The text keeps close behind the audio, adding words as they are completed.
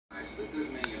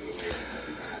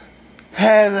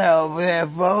Hello there,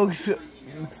 folks.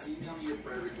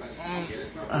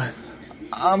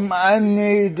 I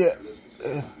need.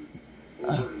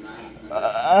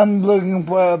 I'm looking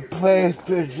for a place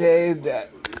to stay that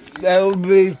will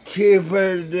be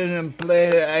cheaper than a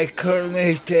place I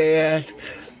currently stay at,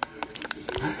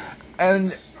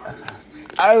 and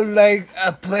I would like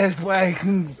a place where I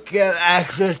can get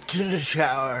access to the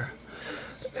shower.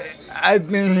 I've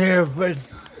been here for.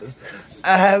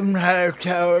 I haven't had a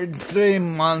shower in 3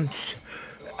 months.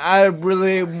 I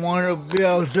really want to be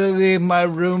able to leave my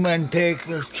room and take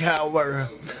a shower.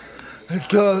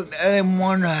 So if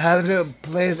anyone has a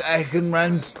place I can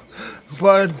rent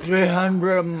for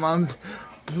 $300 a month,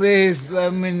 please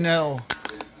let me know.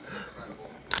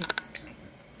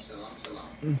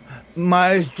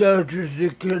 My social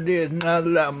security is not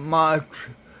that much.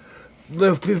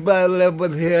 The people I live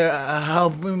with here are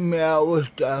helping me out with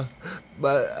stuff,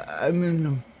 but I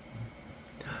mean,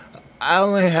 I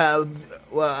only have,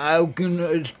 I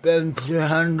can spend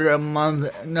 $300 a month,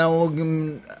 and that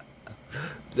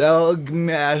will give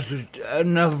me access to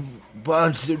enough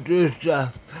funds to do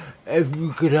stuff. If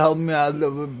you could help me out,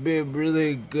 that would be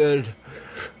really good.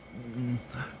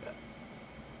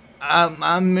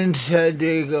 I'm in San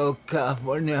Diego,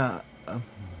 California.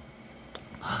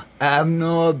 I have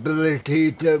no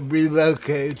ability to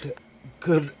relocate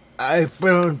because I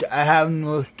have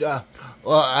no stuff.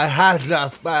 Well, I have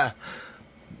stuff, but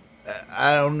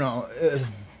I don't know.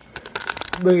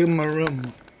 Look at my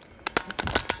room.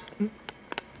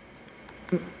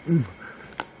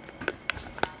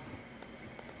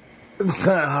 It's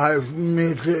kind of hard for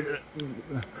me to.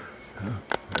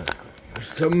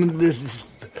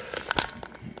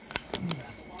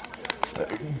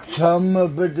 Some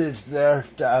of it is their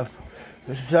stuff.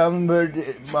 Some of it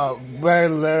is, well, very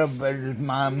little bit is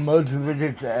mine. Most of it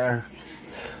is theirs.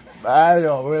 But I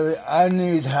don't really. I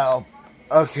need help.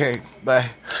 Okay, bye.